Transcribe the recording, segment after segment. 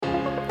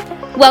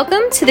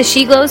Welcome to the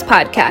She Glows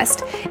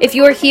podcast. If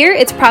you're here,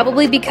 it's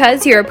probably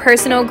because you're a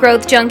personal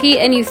growth junkie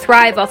and you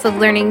thrive off of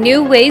learning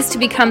new ways to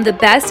become the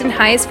best and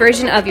highest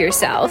version of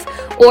yourself,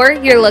 or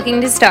you're looking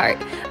to start.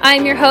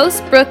 I'm your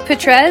host, Brooke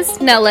Petrez.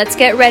 Now let's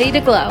get ready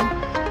to glow.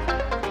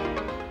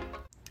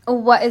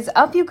 What is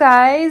up, you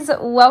guys?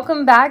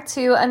 Welcome back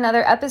to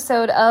another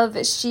episode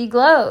of She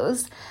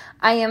Glows.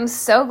 I am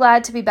so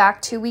glad to be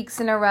back 2 weeks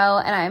in a row,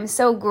 and I am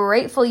so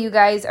grateful you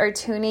guys are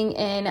tuning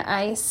in.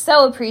 I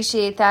so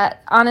appreciate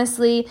that.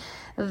 Honestly,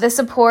 the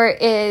support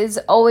is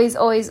always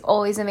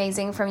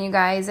amazing from you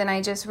guys, and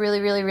I just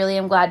really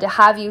am glad to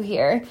have you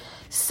here.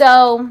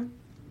 So,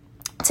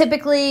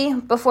 typically,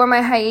 before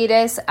my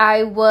hiatus,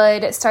 I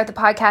would start the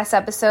podcast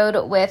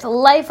episode with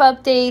life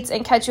updates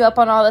and catch you up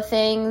on all the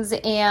things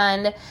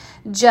and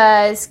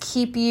just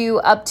keep you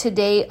up to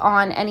date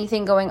on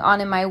anything going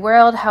on in my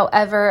world.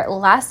 However,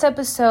 last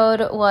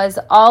episode was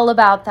all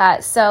about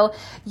that. So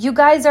you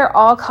guys are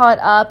all caught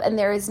up and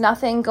there is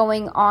nothing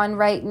going on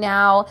right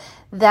now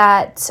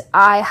that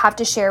I have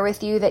to share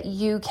with you that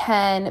you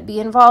can be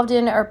involved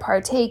in or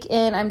partake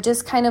in. I'm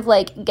just kind of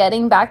like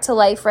getting back to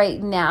life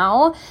right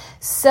now.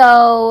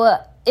 So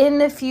in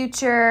the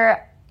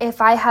future,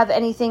 if I have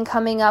anything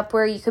coming up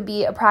where you could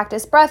be a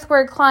practice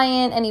breathwork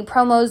client, any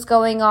promos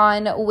going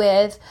on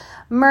with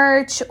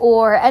merch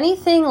or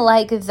anything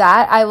like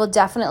that, I will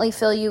definitely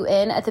fill you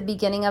in at the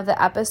beginning of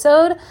the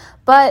episode.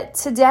 But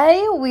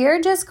today we're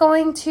just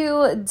going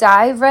to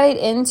dive right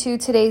into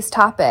today's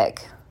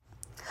topic.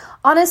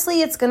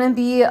 Honestly, it's going to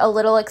be a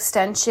little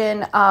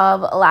extension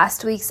of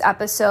last week's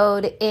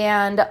episode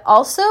and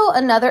also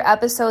another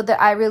episode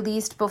that I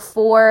released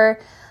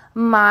before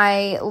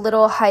my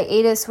little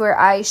hiatus where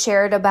I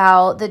shared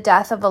about the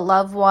death of a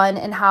loved one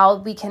and how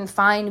we can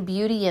find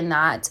beauty in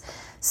that.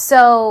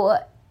 So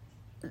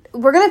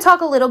we're going to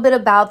talk a little bit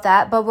about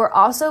that, but we're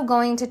also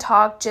going to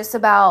talk just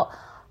about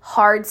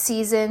hard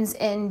seasons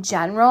in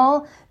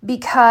general,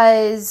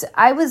 because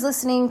I was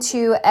listening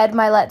to Ed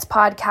Mylett's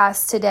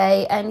podcast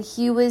today, and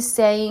he was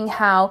saying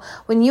how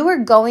when you are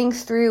going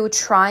through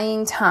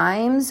trying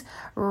times,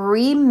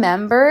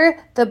 remember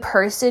the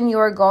person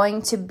you're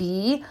going to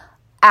be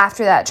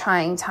after that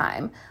trying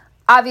time.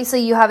 Obviously,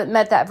 you haven't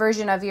met that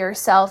version of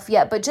yourself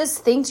yet, but just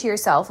think to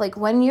yourself, like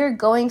when you're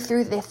going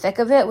through the thick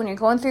of it, when you're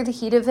going through the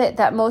heat of it,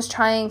 that most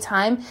trying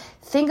time,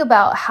 think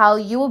about how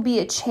you will be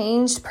a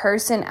changed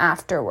person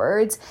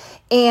afterwards.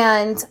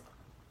 And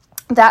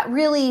that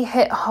really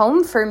hit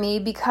home for me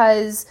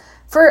because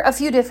for a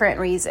few different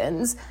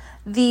reasons.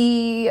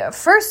 The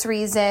first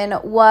reason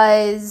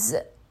was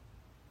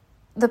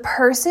the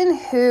person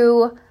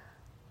who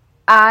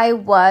I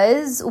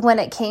was when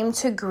it came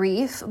to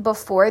grief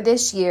before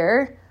this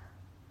year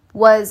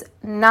was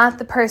not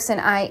the person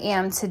I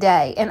am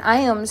today. And I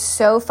am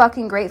so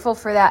fucking grateful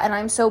for that. And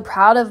I'm so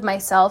proud of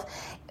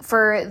myself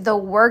for the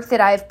work that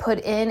I've put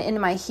in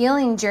my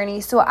healing journey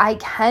so I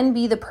can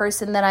be the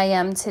person that I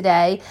am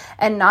today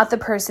and not the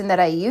person that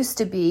I used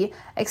to be,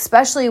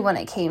 especially when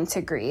it came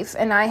to grief.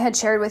 And I had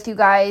shared with you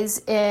guys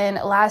in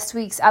last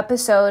week's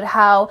episode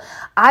how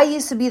I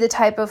used to be the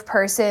type of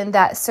person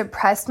that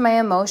suppressed my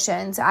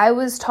emotions. I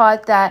was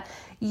taught that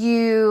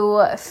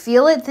you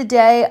feel it the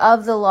day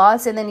of the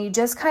loss and then you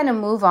just kind of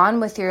move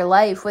on with your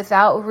life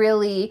without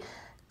really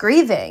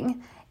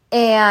grieving.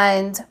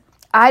 And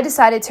I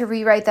decided to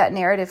rewrite that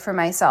narrative for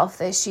myself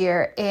this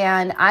year,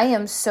 and I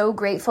am so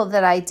grateful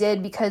that I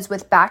did, because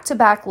with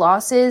back-to-back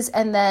losses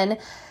and then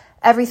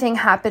everything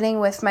happening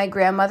with my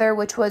grandmother,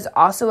 which was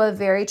also a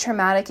very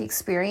traumatic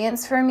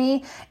experience for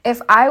me,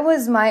 if I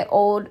was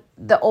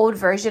the old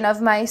version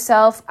of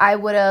myself, I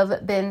would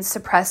have been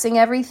suppressing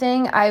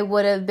everything. I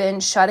would have been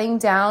shutting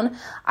down.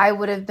 I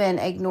would have been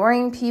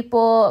ignoring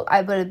people.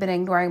 I would have been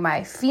ignoring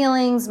my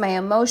feelings, my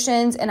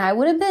emotions, and I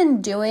would have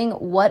been doing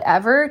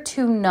whatever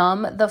to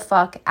numb the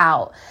fuck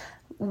out.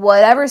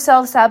 Whatever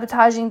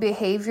self-sabotaging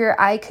behavior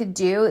I could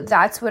do,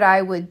 that's what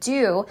I would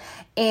do.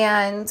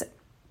 And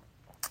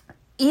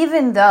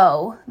even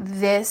though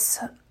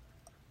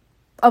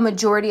a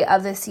majority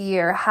of this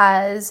year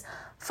has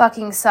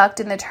fucking sucked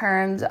in the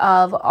terms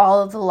of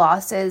all of the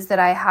losses that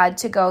I had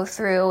to go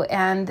through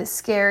and the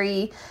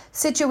scary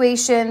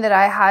situation that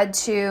I had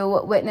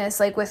to witness,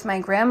 like with my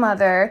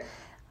grandmother,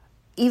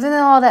 even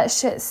though all that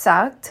shit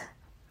sucked,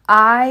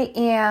 I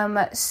am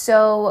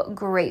so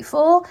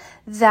grateful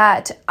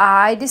that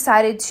I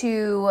decided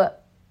to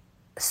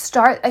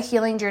start a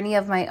healing journey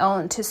of my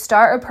own, to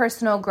start a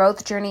personal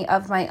growth journey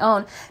of my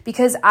own,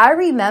 because I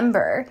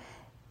remember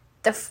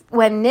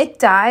when Nick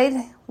died,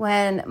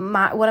 when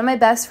one of my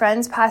best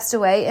friends passed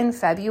away in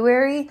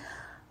February,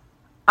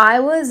 I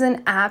was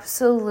an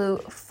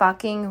absolute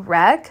fucking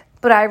wreck.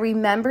 But I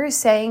remember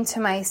saying to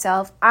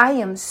myself, I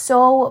am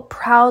so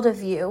proud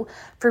of you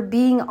for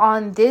being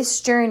on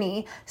this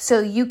journey so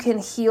you can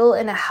heal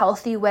in a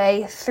healthy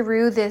way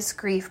through this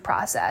grief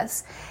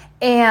process.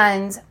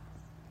 And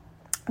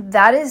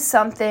that is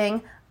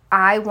something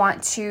I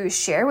want to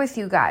share with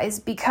you guys,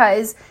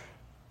 because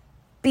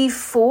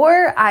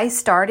before I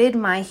started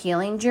my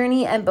healing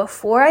journey and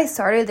before I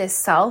started this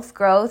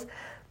self-growth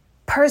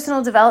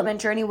personal development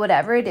journey,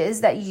 whatever it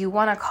is that you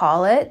want to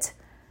call it,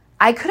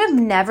 I could have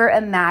never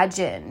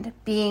imagined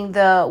being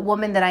the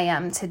woman that I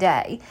am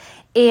today.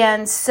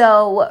 And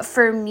so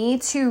for me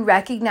to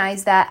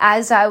recognize that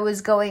as I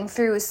was going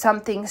through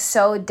something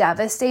so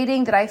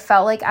devastating that I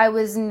felt like I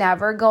was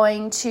never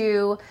going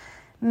to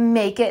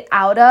make it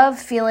out of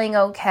feeling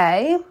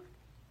okay,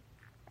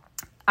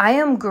 I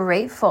am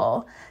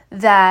grateful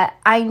that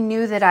I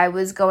knew that I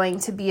was going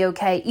to be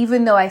okay,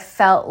 even though I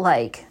felt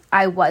like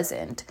I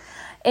wasn't.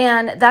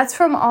 And that's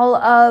from all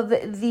of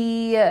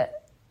the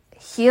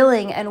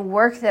healing and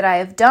work that I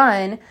have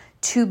done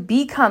to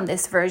become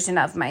this version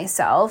of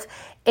myself.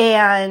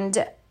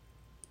 And,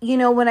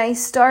 when I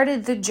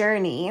started the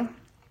journey,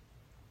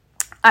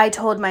 I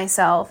told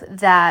myself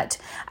that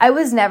I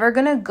was never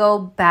going to go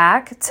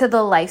back to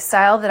the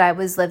lifestyle that I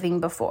was living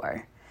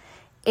before.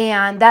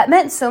 And that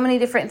meant so many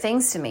different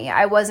things to me.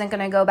 I wasn't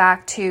going to go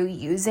back to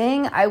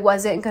using. I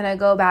wasn't going to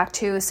go back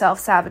to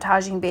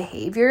self-sabotaging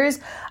behaviors.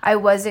 I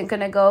wasn't going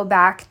to go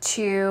back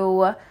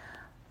to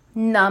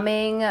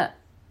numbing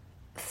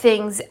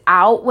things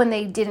out when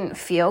they didn't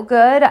feel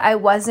good. I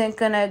wasn't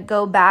going to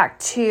go back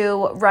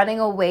to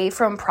running away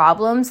from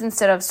problems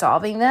instead of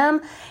solving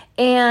them.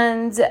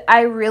 And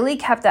I really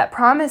kept that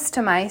promise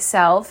to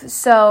myself.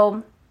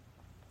 So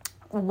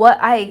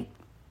I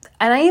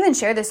even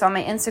shared this on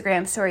my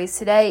Instagram stories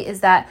today, is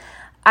that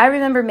I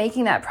remember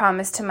making that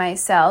promise to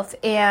myself,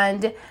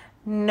 and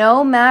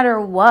no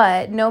matter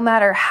what, no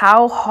matter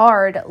how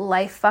hard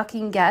life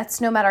fucking gets,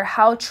 no matter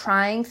how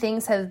trying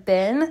things have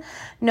been,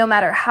 no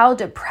matter how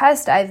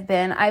depressed I've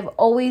been, I've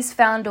always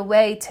found a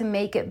way to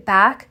make it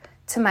back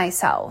to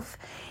myself.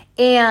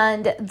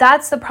 And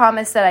that's the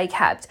promise that I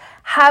kept.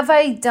 Have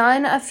I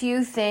done a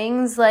few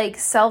things like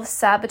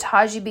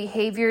self-sabotaging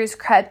behaviors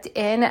crept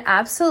in?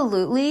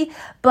 Absolutely.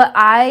 But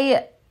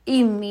I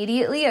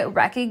immediately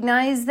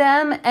recognized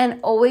them and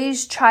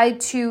always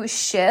tried to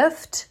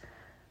shift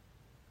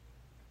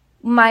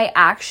my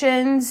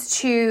actions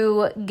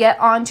to get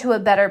onto a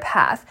better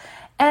path.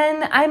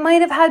 And I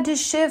might have had to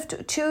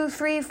shift 2,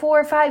 3,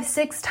 4, 5,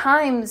 6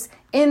 times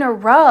in a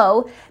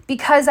row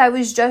because I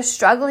was just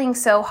struggling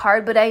so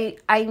hard, but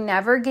I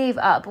never gave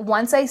up.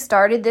 Once I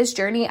started this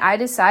journey, I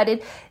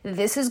decided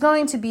this is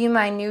going to be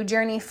my new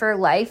journey for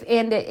life,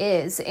 and it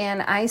is.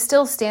 And I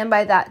still stand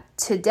by that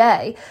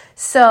today.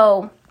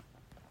 So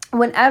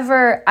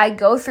whenever I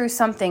go through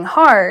something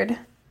hard,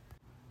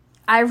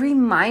 I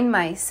remind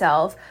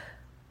myself,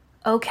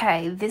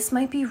 okay, this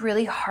might be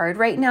really hard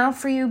right now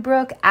for you,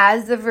 Brooke,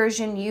 as the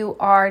version you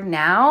are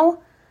now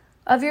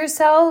of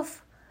yourself.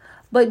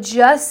 But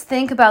just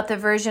think about the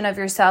version of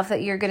yourself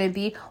that you're going to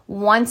be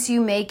once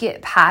you make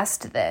it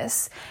past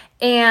this.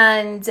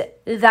 And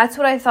that's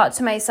what I thought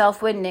to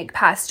myself when Nick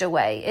passed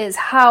away, is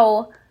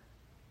how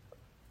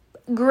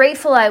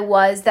grateful I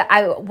was that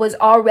I was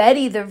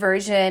already the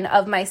version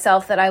of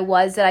myself that I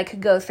was, that I could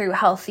go through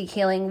healthy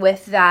healing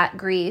with that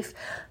grief.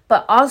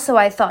 But also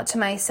I thought to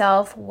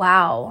myself,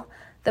 wow,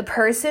 the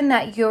person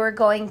that you're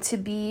going to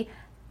be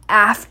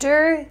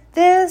after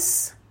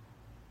this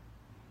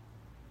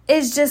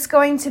is just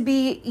going to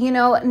be,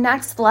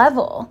 next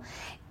level.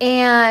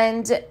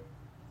 And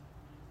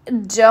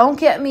don't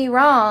get me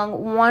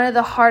wrong, one of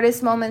the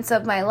hardest moments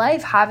of my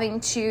life, having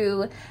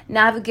to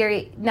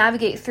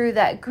navigate through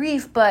that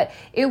grief, but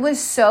it was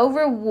so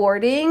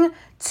rewarding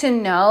to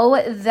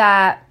know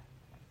that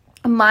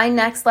my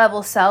next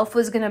level self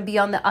was going to be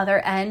on the other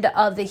end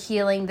of the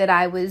healing that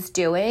I was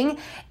doing.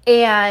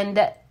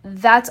 And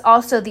that's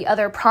also the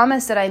other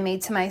promise that I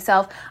made to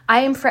myself.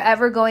 I am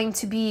forever going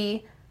to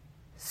be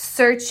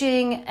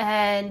searching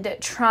and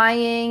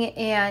trying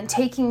and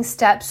taking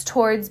steps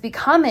towards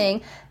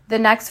becoming the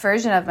next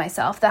version of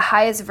myself, the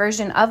highest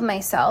version of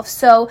myself.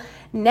 So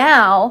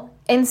now,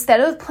 instead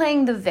of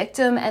playing the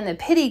victim and the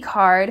pity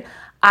card,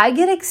 I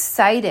get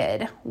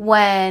excited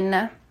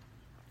when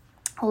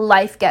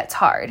life gets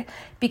hard,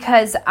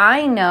 because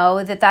I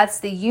know that that's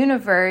the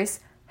universe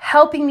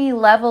helping me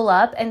level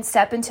up and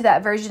step into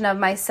that version of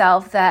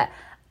myself that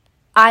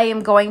I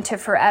am going to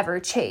forever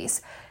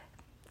chase.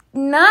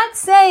 Not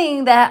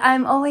saying that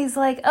I'm always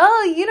like,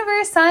 oh,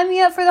 universe, sign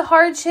me up for the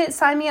hard shit,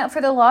 sign me up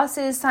for the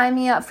losses, sign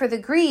me up for the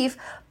grief,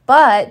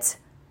 but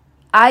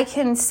I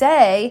can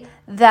say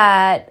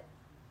that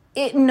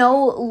it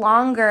no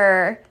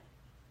longer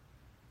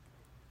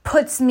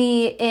puts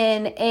me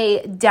in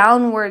a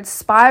downward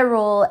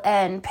spiral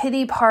and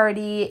pity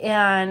party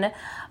and,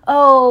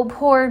 oh,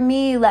 poor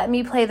me, let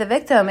me play the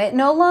victim. It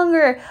no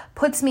longer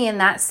puts me in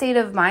that state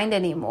of mind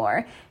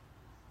anymore.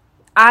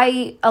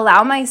 I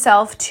allow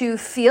myself to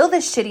feel the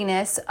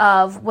shittiness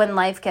of when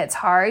life gets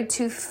hard,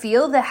 to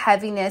feel the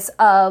heaviness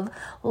of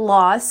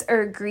loss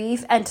or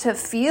grief, and to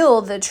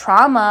feel the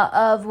trauma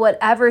of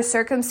whatever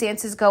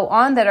circumstances go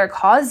on that are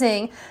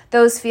causing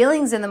those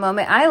feelings in the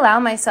moment. I allow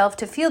myself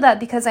to feel that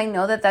because I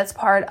know that that's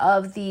part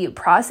of the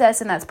process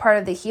and that's part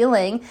of the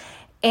healing.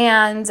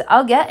 And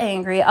I'll get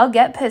angry. I'll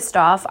get pissed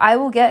off. I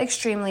will get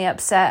extremely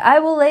upset. I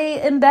will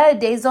lay in bed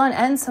days on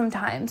end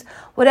sometimes.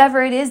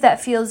 Whatever it is that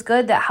feels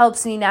good, that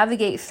helps me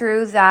navigate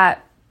through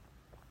that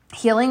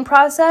healing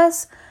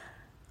process.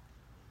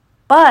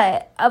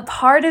 But a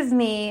part of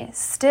me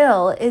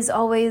still is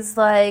always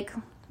like,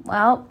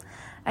 well,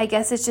 I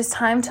guess it's just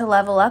time to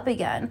level up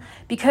again.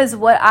 Because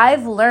what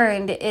I've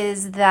learned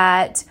is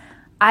that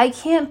I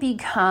can't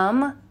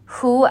become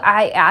who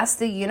I ask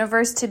the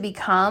universe to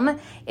become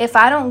if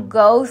I don't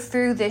go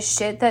through this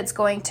shit that's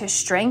going to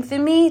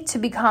strengthen me to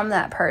become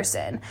that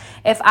person.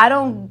 If I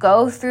don't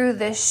go through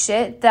this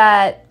shit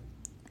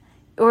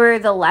or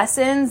the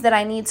lessons that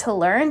I need to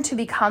learn to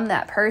become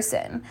that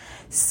person.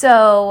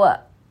 So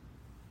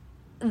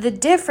the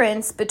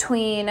difference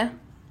between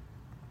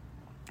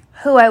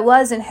who I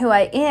was and who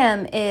I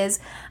am is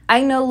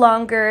I no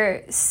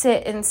longer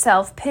sit in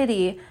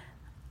self-pity.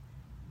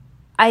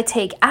 I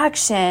take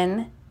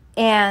action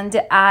and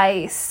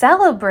I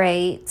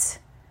celebrate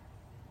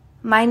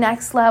my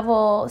next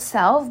level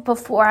self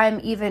before I'm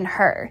even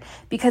her,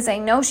 because I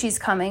know she's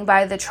coming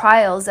by the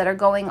trials that are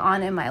going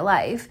on in my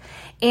life.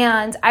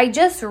 And I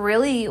just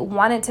really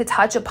wanted to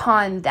touch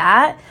upon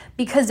that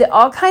because it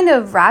all kind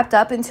of wrapped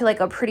up into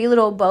like a pretty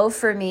little bow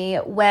for me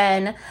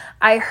when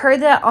I heard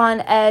that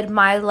on Ed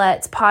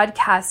Milet's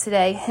podcast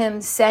today,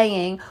 him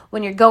saying,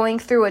 when you're going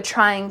through a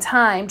trying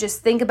time,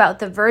 just think about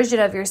the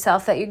version of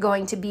yourself that you're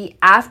going to be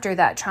after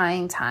that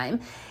trying time.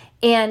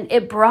 And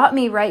it brought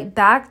me right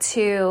back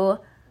to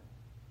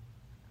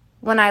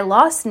when I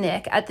lost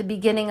Nick at the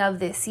beginning of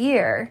this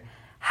year,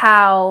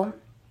 how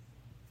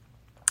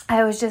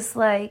I was just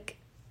like,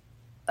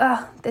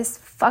 oh, this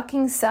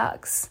fucking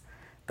sucks.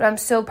 But I'm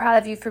so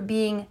proud of you for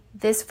being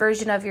this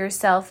version of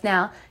yourself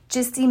now.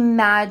 Just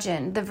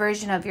imagine the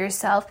version of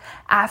yourself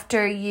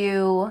after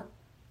you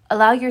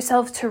allow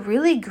yourself to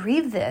really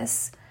grieve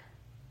this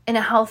in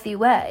a healthy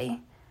way.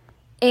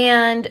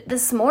 And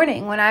this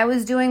morning when I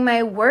was doing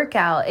my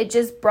workout, it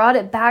just brought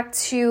it back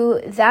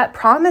to that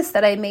promise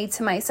that I made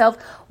to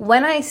myself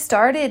when I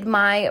started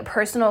my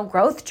personal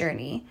growth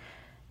journey.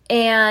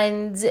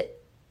 And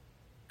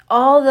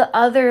all the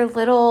other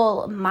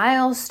little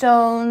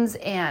milestones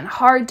and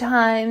hard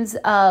times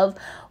of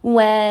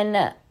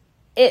when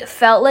it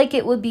felt like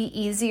it would be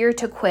easier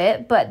to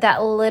quit, but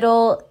that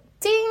little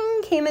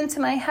ding came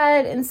into my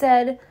head and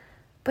said,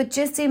 but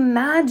just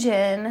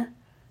imagine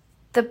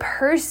the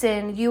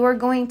person you are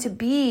going to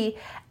be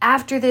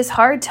after this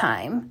hard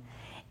time.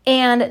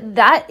 And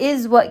that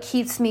is what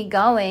keeps me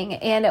going.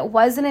 And it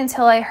wasn't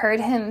until I heard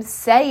him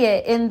say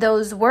it in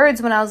those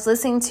words when I was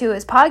listening to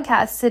his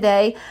podcast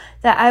today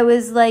that I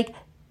was like,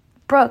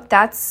 Brooke,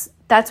 that's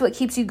what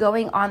keeps you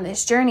going on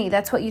this journey.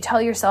 That's what you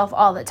tell yourself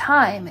all the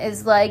time,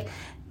 is like,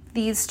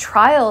 these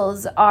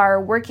trials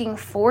are working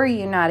for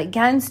you, not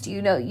against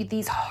you.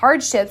 These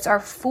hardships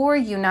are for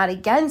you, not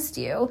against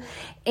you.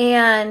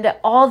 And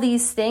all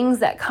these things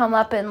that come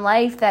up in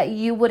life that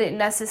you wouldn't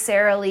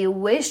necessarily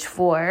wish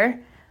for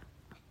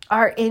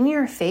are in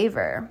your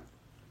favor.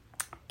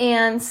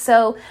 And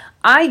so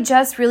I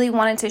just really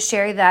wanted to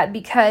share that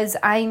because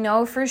I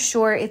know for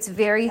sure it's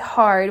very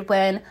hard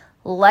when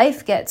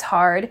life gets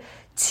hard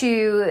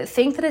to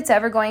think that it's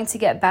ever going to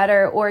get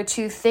better, or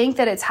to think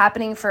that it's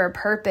happening for a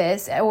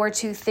purpose, or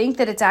to think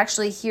that it's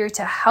actually here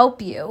to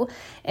help you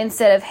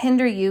instead of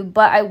hinder you.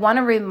 But I want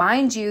to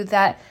remind you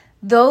that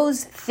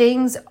those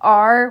things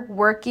are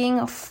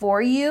working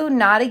for you,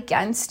 not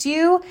against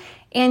you.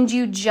 And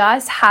you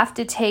just have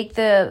to take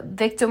the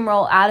victim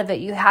role out of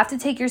it. You have to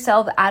take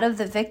yourself out of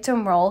the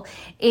victim role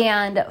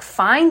and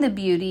find the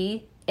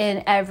beauty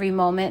in every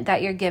moment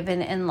that you're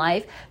given in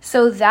life.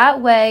 So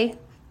that way,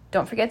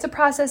 don't forget to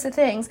process the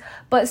things,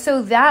 but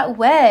so that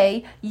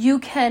way you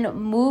can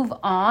move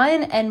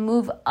on and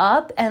move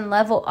up and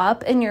level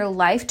up in your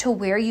life to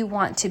where you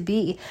want to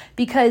be.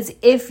 Because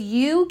if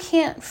you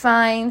can't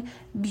find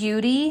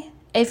beauty,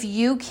 if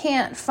you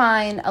can't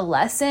find a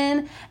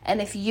lesson,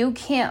 and if you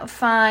can't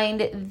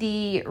find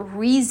the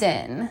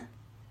reason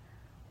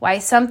why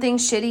something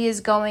shitty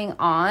is going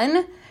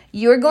on,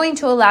 you're going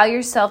to allow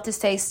yourself to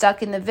stay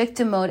stuck in the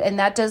victim mode, and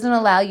that doesn't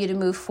allow you to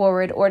move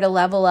forward or to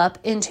level up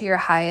into your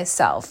highest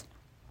self.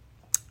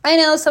 I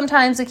know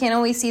sometimes we can't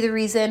always see the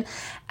reason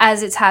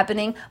as it's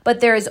happening, but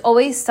there is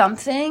always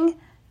something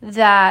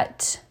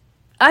that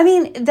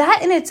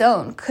in its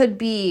own could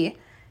be,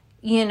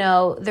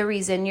 the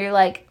reason. You're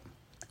like,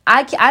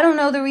 I don't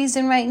know the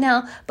reason right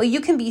now, but you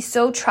can be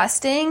so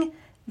trusting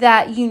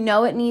that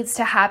it needs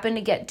to happen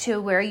to get to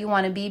where you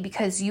want to be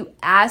because you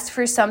asked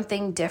for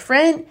something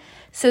different.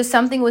 So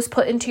something was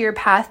put into your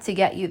path to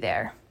get you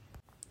there.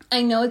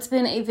 I know it's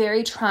been a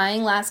very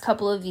trying last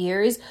couple of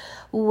years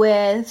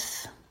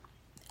with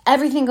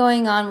everything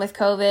going on with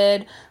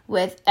COVID,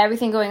 with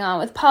everything going on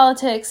with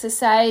politics,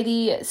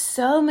 society,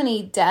 so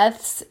many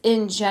deaths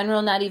in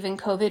general, not even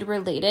COVID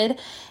related.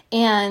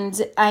 And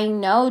I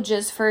know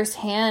just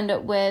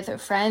firsthand with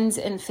friends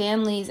and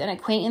families and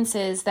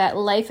acquaintances that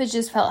life has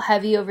just felt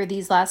heavy over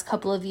these last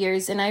couple of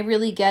years. And I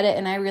really get it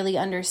and I really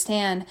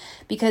understand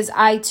because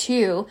I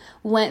too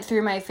went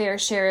through my fair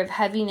share of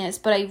heaviness.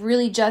 But I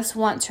really just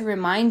want to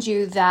remind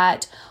you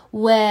that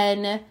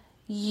when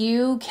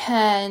you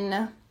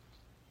can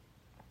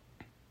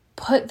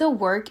put the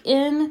work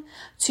in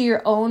to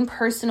your own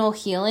personal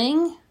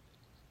healing,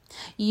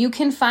 You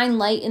can find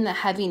light in the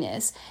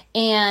heaviness,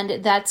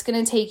 and that's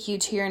going to take you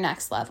to your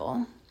next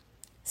level.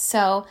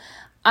 So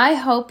I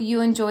hope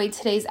you enjoyed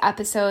today's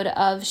episode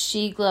of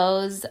She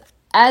Glows.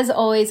 As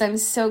always, I'm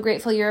so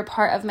grateful you're a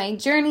part of my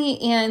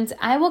journey, and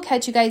I will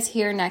catch you guys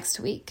here next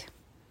week.